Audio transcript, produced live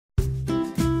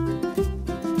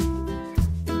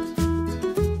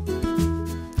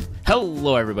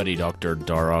Hello everybody, Dr.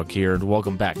 Darok here, and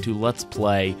welcome back to Let's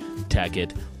Play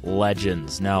Tekkit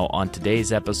Legends. Now, on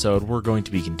today's episode, we're going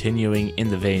to be continuing in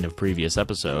the vein of previous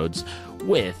episodes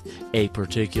with a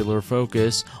particular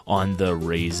focus on the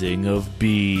raising of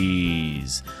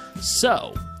bees.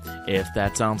 So, if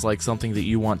that sounds like something that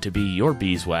you want to be your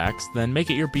beeswax, then make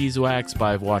it your beeswax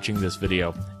by watching this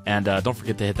video. And don't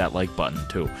forget to hit that like button,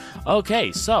 too.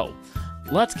 Okay, so,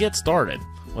 let's get started.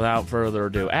 Without further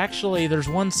ado, actually, there's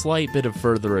one slight bit of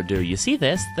further ado. You see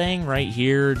this thing right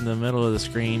here in the middle of the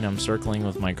screen? I'm circling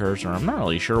with my cursor. I'm not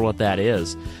really sure what that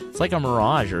is. It's like a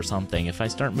mirage or something. If I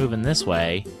start moving this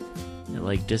way, it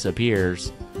like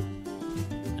disappears,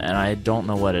 and I don't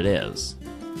know what it is.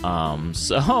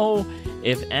 So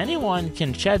if anyone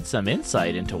can shed some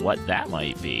insight into what that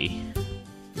might be.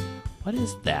 What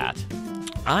is that?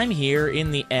 I'm here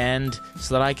in the end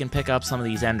so that I can pick up some of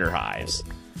these ender hives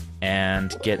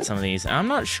and get some of these. I'm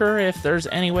not sure if there's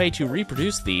any way to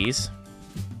reproduce these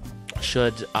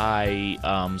should I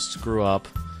screw up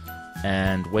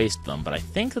and waste them, but I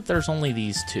think that there's only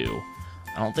these two.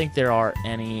 I don't think there are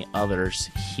any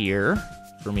others here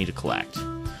for me to collect.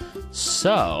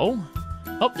 So,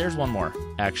 oh, there's one more.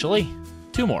 Actually,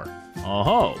 two more.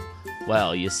 Oh,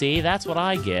 well, you see, that's what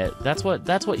I get. That's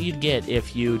what you'd get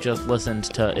if you just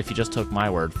if you just took my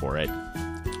word for it.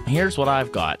 Here's what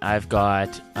I've got. I've got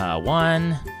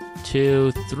 1,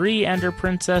 2, 3 Ender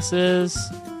Princesses,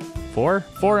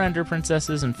 4 Ender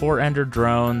Princesses, and 4 Ender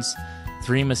Drones,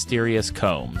 3 Mysterious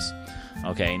Combs.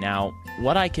 Okay, now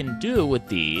what I can do with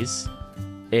these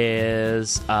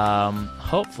is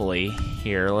hopefully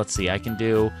here. Let's see. I can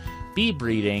do bee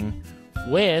breeding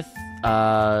with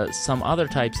some other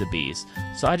types of bees.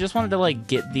 So I just wanted to like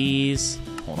get these.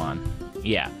 Hold on.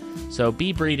 Yeah. So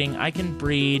bee breeding. I can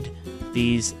breed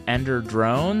these Ender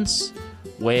Drones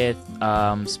with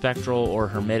Spectral or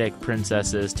Hermitic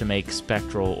Princesses to make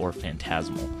Spectral or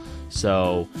Phantasmal.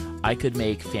 So I could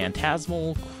make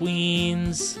Phantasmal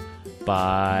Queens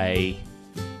by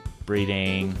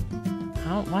breeding...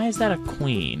 Why is that a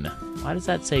queen? Why does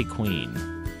that say queen?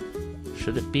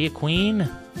 Should it be a queen?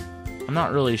 I'm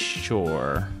not really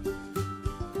sure.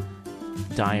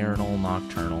 Diurnal,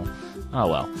 nocturnal. Oh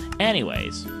well.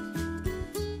 Anyways...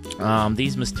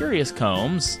 these Mysterious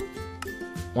Combs,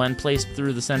 when placed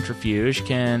through the centrifuge,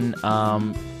 can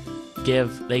give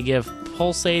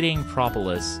pulsating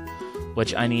propolis,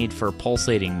 which I need for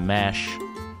pulsating mesh,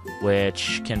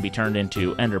 which can be turned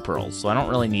into ender pearls. So I don't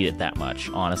really need it that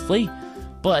much, honestly.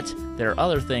 But there are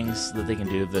other things that they can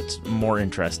do that's more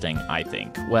interesting, I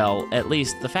think. Well, at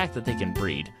least the fact that they can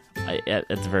breed, at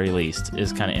the very least,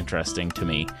 is kind of interesting to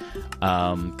me,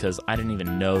 because I didn't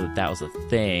even know that that was a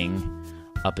thing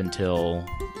up until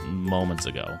minutes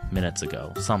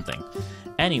ago, something.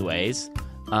 Anyways,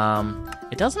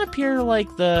 it doesn't appear like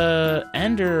the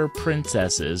Ender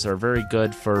Princesses are very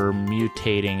good for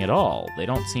mutating at all. They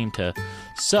don't seem to.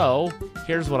 So,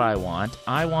 here's what I want.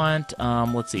 I want,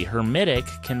 let's see,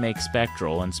 Hermitic can make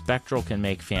Spectral, and Spectral can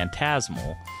make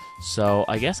Phantasmal. So,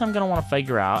 I guess I'm going to want to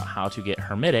figure out how to get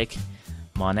Hermitic,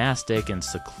 Monastic, and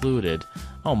Secluded.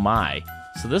 Oh my.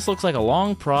 So this looks like a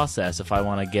long process if I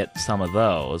want to get some of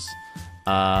those.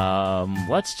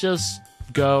 Let's just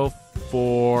go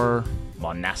for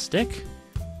Monastic.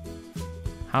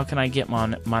 How can I get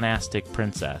Monastic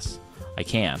Princess? I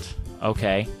can't.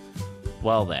 Okay.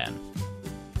 Well then.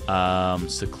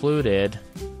 Secluded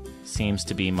seems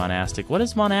to be Monastic. What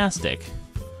is Monastic?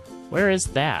 Where is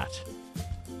that?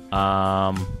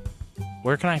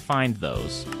 Where can I find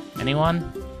those?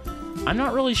 Anyone? I'm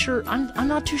not really sure. I'm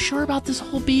not too sure about this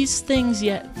whole bees thing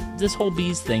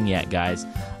yet, guys.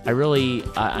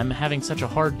 I'm having such a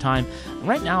hard time.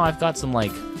 Right now, I've got some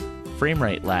like frame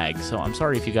rate lag, so I'm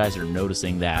sorry if you guys are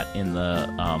noticing that in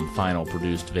the final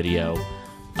produced video.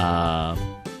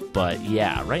 But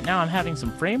yeah, right now I'm having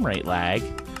some frame rate lag.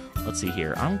 Let's see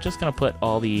here. I'm just gonna put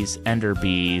all these Ender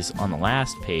bees on the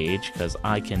last page because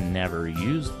I can never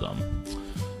use them.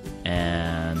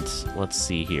 And let's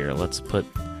see here. Let's put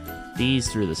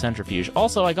these through the centrifuge.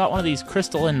 Also, I got one of these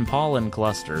crystalline pollen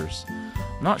clusters.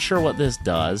 I'm not sure what this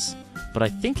does, but I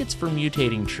think it's for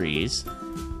mutating trees.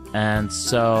 And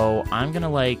so I'm gonna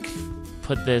like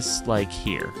put this like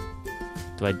here.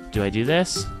 Do I do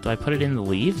this? Do I put it in the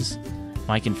leaves? Am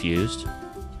I confused?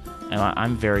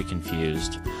 I'm very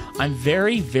confused. I'm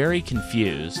very, very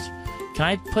confused. Can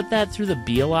I put that through the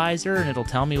Beealizer and it'll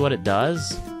tell me what it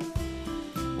does?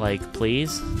 Like,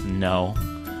 please? No.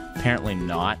 Apparently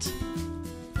not.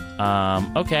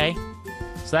 Okay.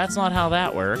 So that's not how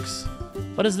that works.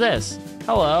 What is this?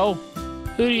 Hello.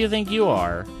 Who do you think you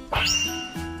are?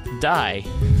 die.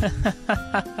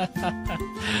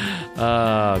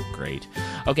 Great.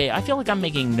 Okay, I feel like I'm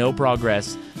making no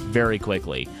progress very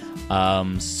quickly.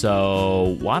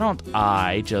 So why don't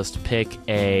I just pick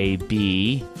a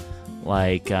bee,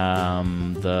 like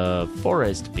the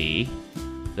forest bee,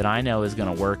 that I know is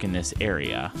going to work in this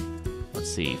area.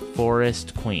 Let's see,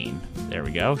 forest queen. There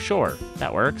we go. Sure,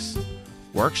 that works.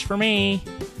 Works for me.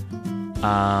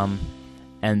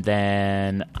 And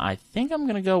then I think I'm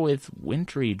going to go with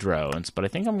wintry drones, but I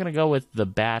think I'm going to go with the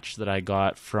batch that I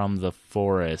got from the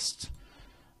forest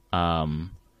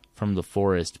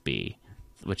bee,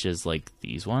 which is like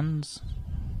these ones.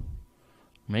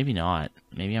 Maybe not.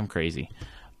 Maybe I'm crazy.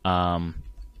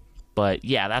 But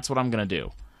yeah, that's what I'm going to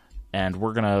do. And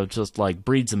we're going to just like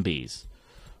breed some bees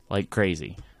like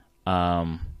crazy.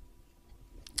 And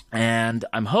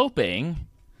I'm hoping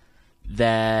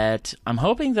that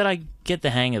I get the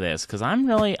hang of this, because I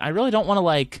really don't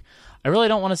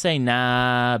want to say,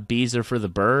 nah, bees are for the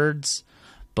birds,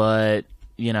 but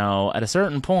you know, at a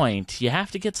certain point you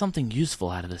have to get something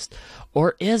useful out of this.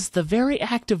 Or is the very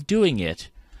act of doing it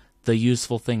the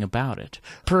useful thing about it?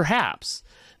 Perhaps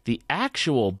the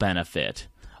actual benefit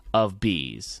of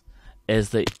bees is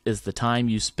the time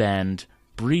you spend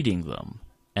breeding them,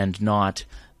 and not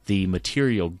the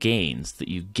material gains that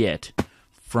you get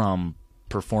from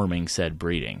performing said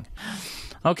breeding.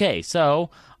 Okay, so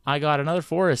I got another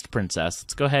forest princess.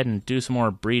 Let's go ahead and do some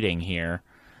more breeding here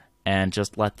and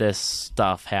just let this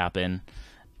stuff happen.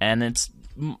 And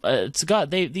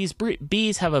these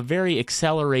bees have a very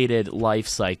accelerated life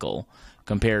cycle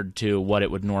compared to what it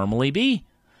would normally be.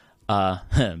 But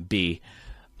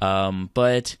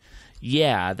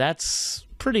yeah, that's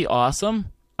pretty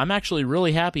awesome. I'm actually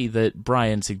really happy that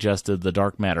Brian suggested the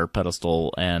dark matter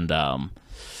pedestal and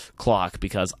clock,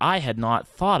 because I had not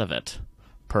thought of it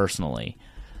personally.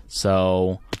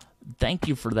 So thank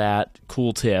you for that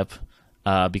cool tip,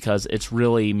 because it's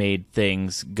really made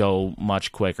things go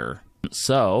much quicker.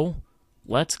 So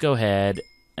let's go ahead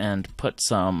and put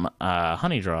some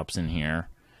honey drops in here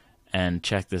and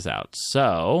check this out.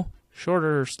 So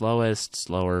shorter, slowest,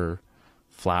 slower,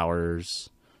 flowers,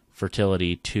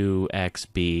 fertility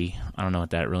 2xb. I don't know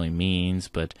what that really means,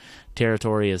 but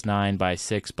territory is 9 by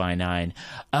 6 by 9.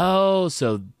 Oh,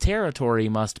 so territory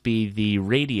must be the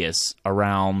radius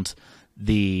around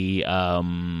the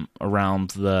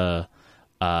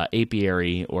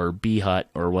apiary or bee hut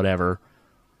or whatever.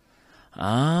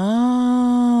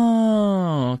 Oh,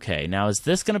 okay. Now, is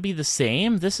this going to be the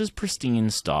same? This is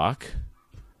pristine stock.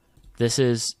 This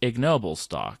is ignoble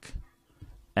stock.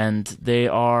 And they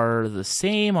are the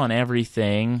same on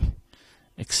everything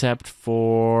except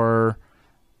for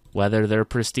whether they're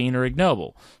pristine or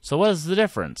ignoble. So what is the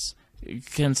difference?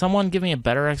 Can someone give me a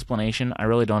better explanation? I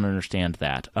really don't understand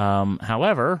that.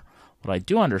 However, what I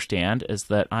do understand is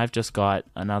that I've just got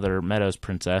another Meadows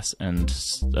Princess and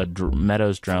a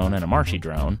Meadows Drone and a Marshy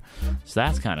Drone. So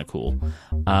that's kind of cool.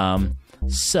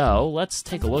 So let's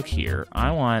take a look here.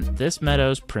 I want this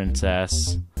Meadows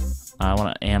Princess. I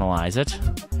want to analyze it.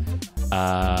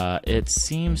 It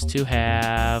seems to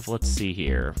have, let's see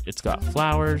here. It's got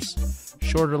flowers,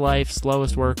 shorter life,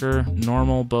 slowest worker,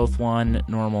 normal, both 1,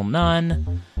 normal,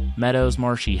 none, Meadows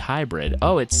Marshy hybrid.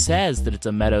 Oh, it says that it's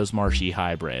a Meadows Marshy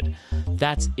hybrid.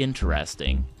 That's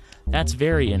interesting. That's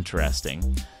very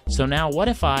interesting. So now what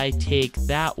if I take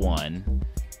that one,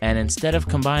 and instead of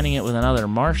combining it with another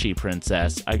Marshy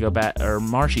Princess, I go back, or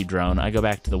Marshy Drone, I go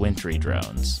back to the Wintry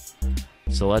Drones.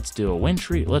 So let's do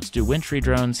wintry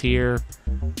drones here.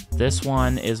 This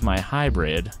one is my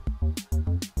hybrid.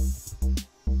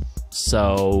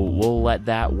 So we'll let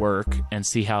that work and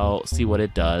see what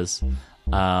it does.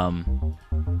 And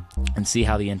see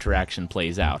how the interaction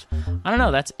plays out. I don't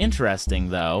know, that's interesting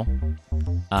though.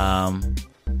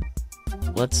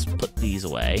 Let's put these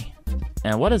away.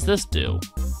 And what does this do?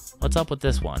 What's up with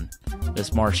this one?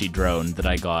 This Marshy drone that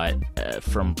I got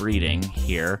from breeding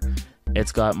here.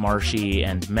 It's got Marshy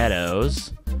and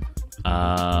Meadows,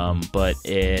 but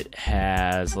it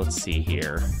has, let's see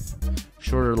here,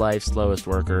 shorter life, slowest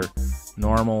worker,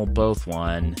 normal, both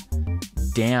 1,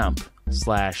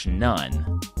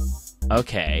 damp/none.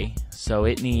 Okay, so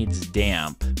it needs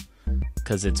damp,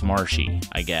 because it's Marshy,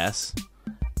 I guess,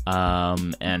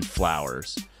 and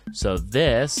flowers. So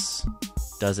this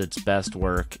does its best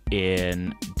work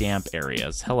in damp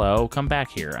areas. Hello, come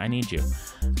back here. I need you.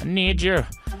 I need you.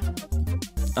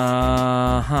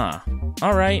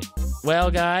 Alright.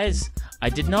 Well, guys, I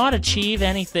did not achieve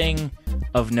anything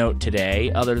of note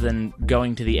today other than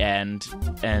going to the end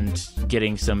and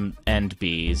getting some end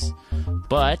bees.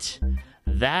 But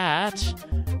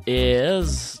that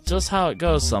is just how it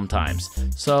goes sometimes.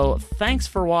 So thanks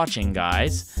for watching,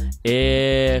 guys.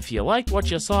 If you liked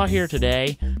what you saw here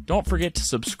today, don't forget to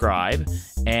subscribe,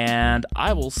 and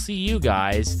I will see you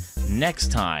guys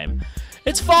next time.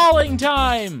 It's falling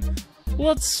time!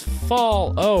 Let's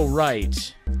fall. Oh,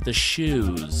 right. The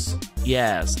shoes.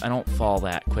 Yes, I don't fall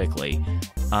that quickly.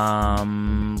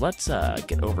 Let's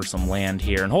get over some land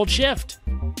here and hold shift.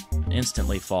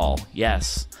 Instantly fall.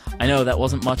 Yes. I know that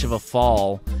wasn't much of a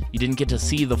fall. You didn't get to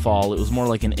see the fall. It was more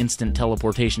like an instant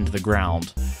teleportation to the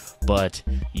ground. But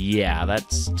yeah,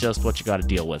 that's just what you gotta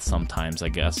deal with sometimes, I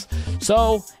guess.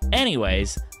 So,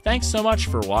 anyways, thanks so much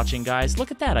for watching, guys.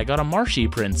 Look at that, I got a Marshy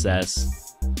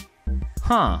princess.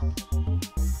 Huh.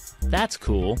 That's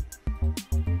cool.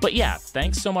 But yeah,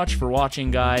 thanks so much for watching,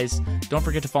 guys. Don't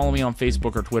forget to follow me on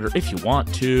Facebook or Twitter if you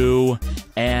want to.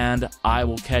 And I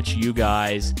will catch you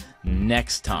guys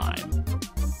next time.